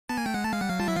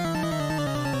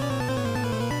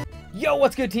Yo,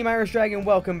 what's good, Team Irish Dragon?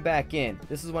 Welcome back in.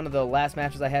 This is one of the last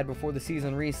matches I had before the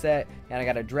season reset, and I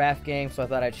got a draft game, so I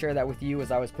thought I'd share that with you as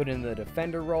I was put in the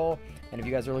defender role. And if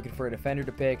you guys are looking for a defender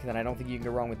to pick, then I don't think you can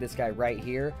go wrong with this guy right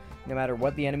here. No matter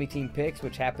what the enemy team picks,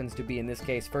 which happens to be, in this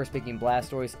case, first picking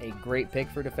Blastoise, a great pick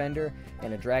for defender,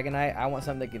 and a Dragonite. I want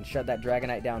something that can shut that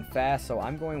Dragonite down fast, so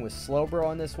I'm going with Slowbro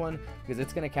on this one, because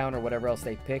it's going to counter whatever else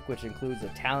they pick, which includes a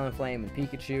Talonflame and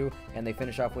Pikachu, and they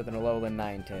finish off with an Alolan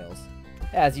Ninetales.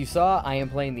 As you saw, I am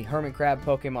playing the Hermit Crab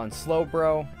Pokemon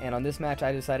Slowbro, and on this match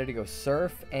I decided to go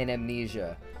Surf and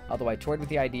Amnesia. Although I toyed with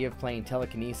the idea of playing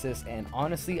Telekinesis, and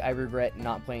honestly I regret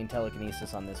not playing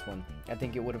Telekinesis on this one. I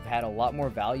think it would have had a lot more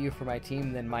value for my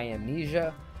team than my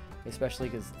Amnesia, especially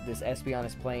because this Espeon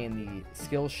is playing the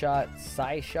Skill Shot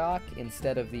Psyshock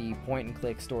instead of the point and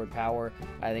click stored power.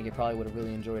 I think it probably would have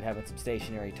really enjoyed having some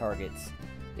stationary targets.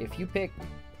 If you pick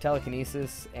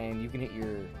Telekinesis and you can hit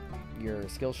your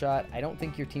skill shot, I don't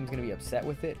think your team's going to be upset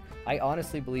with it. I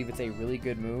honestly believe it's a really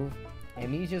good move.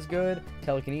 Amnesia's good,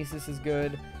 Telekinesis is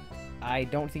good. I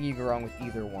don't think you can go wrong with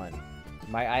either one.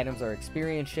 My items are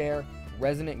Experience Share,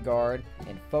 Resonant Guard,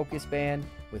 and Focus Band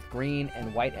with green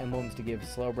and white emblems to give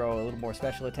Slowbro a little more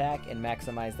special attack and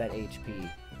maximize that HP.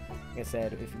 Like I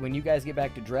said, when you guys get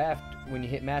back to draft, when you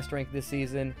hit Master Rank this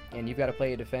season, and you've got to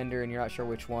play a defender and you're not sure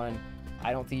which one,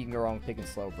 I don't think you can go wrong with picking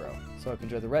Slowbro. So I hope you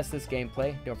enjoy the rest of this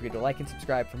gameplay. Don't forget to like and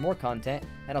subscribe for more content,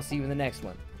 and I'll see you in the next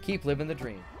one. Keep living the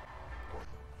dream.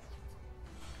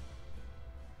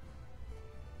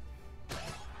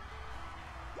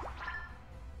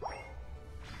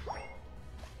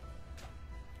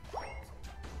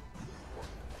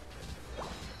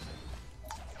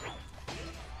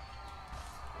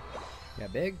 Yeah,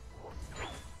 big.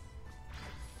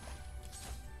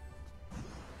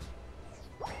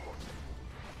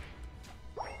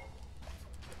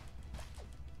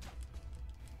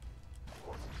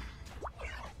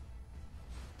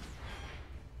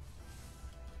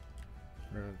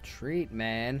 Retreat,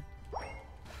 man.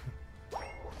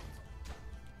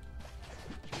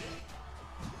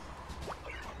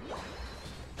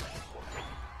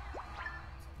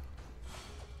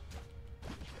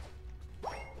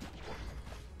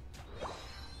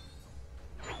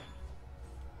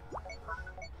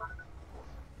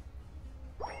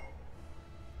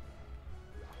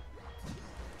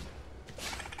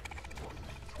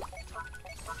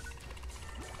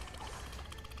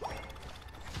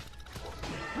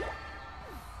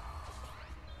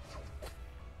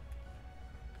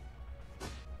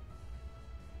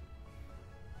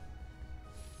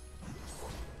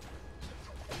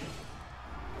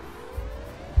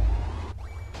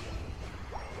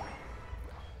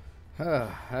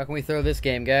 How can we throw this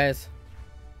game, guys?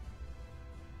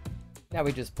 Now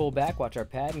we just pull back, watch our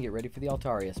pad, and get ready for the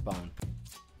Altaria spawn.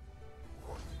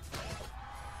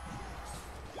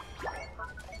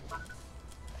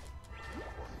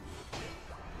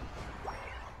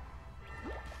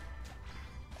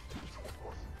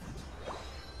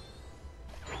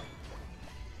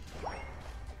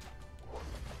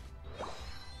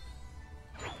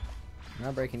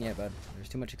 Not breaking yet, bud. There's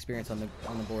too much experience on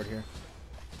the board here.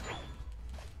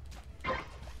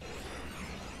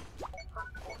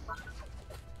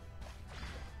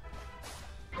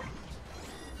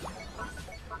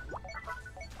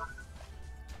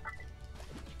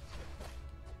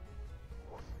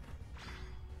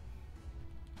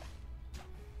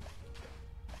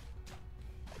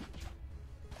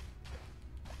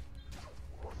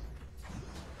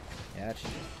 Gotcha.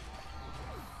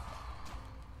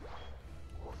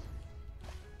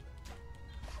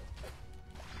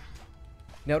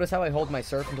 Notice how I hold my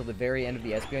Surf until the very end of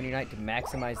the Espeon Unite to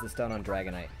maximize the stun on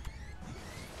Dragonite.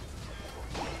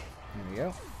 There we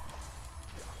go.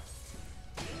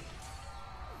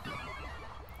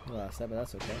 We lost that, but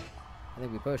that's okay. I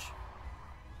think we push.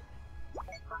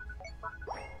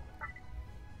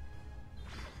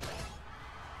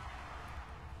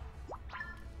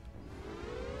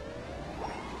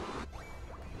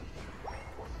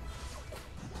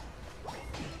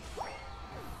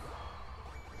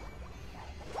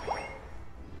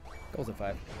 Goals at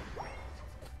 5.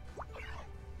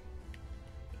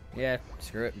 Yeah,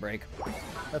 screw it, break.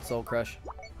 That's Soul Crush.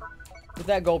 With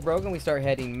that gold broken, we start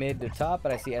heading mid to top,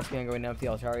 but I see Espeon going down to the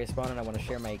Altaria spawn, and I want to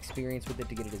share my experience with it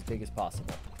to get it as big as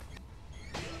possible.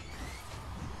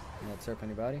 That Surf on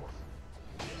your body.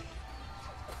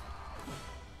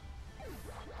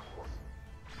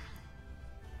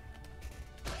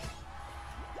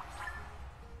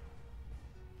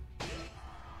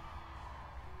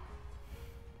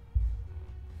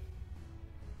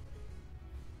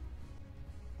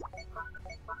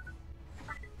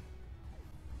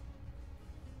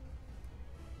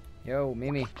 Yo,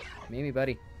 Mimi. Mimi,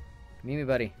 buddy. Mimi,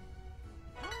 buddy.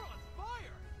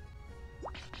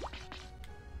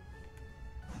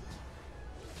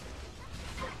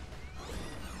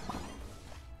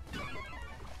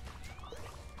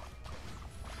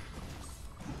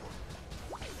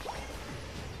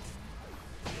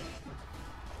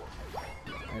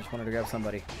 I just wanted to grab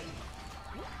somebody.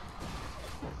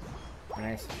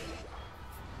 Nice.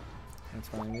 That's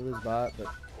fine. We lose bot, but...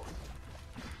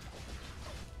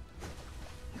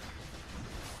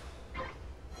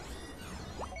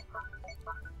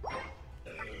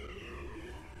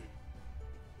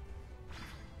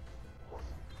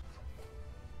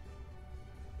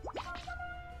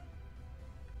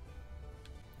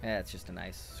 yeah, it's just a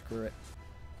nice. Screw it.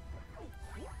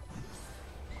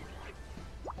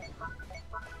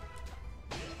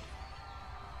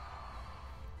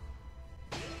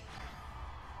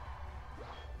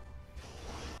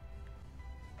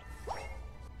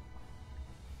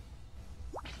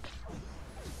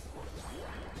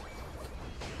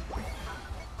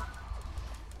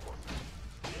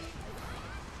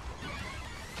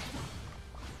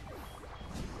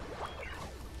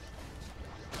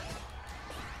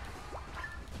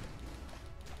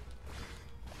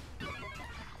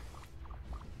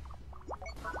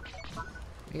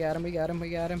 We got him, we got him, we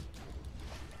got him.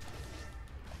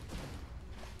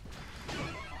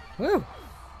 Woo!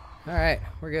 Alright,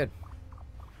 we're good.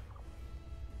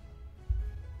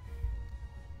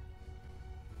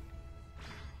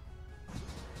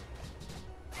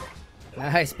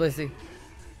 Nice, Blissey.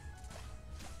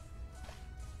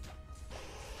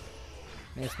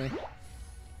 Missed me.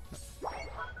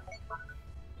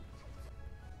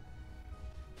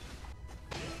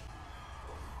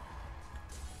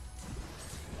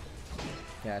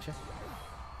 Gotcha.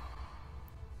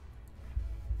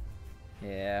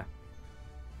 Yeah.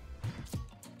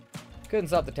 Couldn't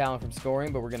stop the talent from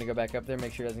scoring, but we're going to go back up there,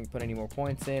 make sure it doesn't put any more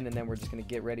points in, and then we're just going to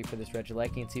get ready for this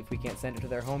Regieleki and see if we can't send it to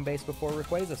their home base before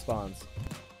Rayquaza spawns.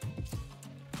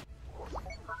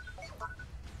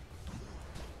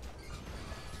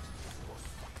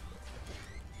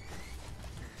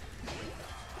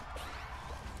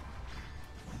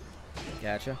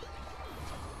 Gotcha.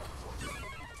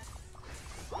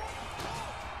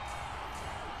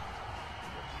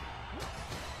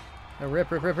 Oh,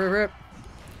 rip, rip, rip, rip, rip.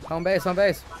 Home base, home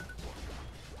base.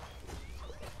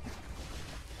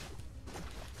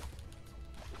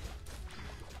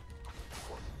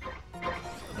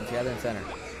 Together in center.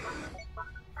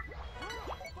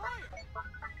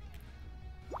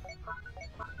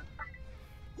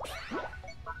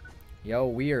 Yo,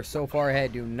 we are so far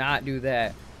ahead. Do not do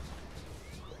that.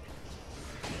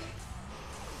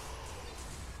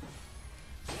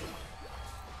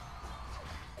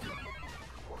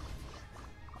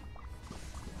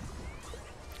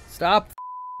 Stop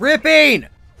ripping!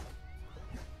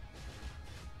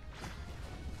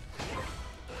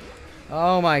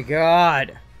 Oh my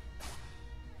god.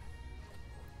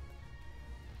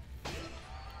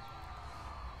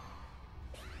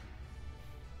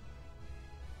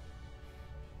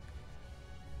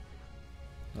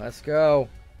 Let's go.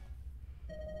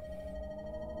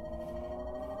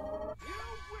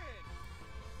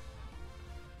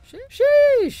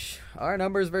 Sheesh. Our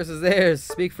numbers versus theirs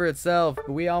speak for itself, but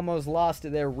we almost lost to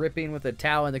their ripping with a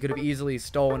talent that could have easily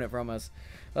stolen it from us.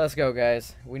 Let's go,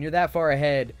 guys. When you're that far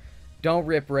ahead, don't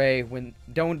rip Ray.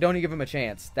 Don't even give him a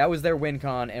chance. That was their win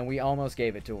con, and we almost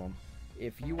gave it to him.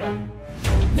 If you want.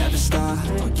 Never stop,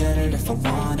 I'll get it if I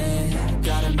want it.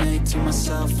 Gotta make to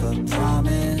myself a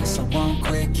promise. I won't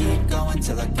quit, keep going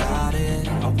till I got it.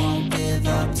 I won't give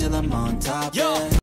up till I'm on top. Yo.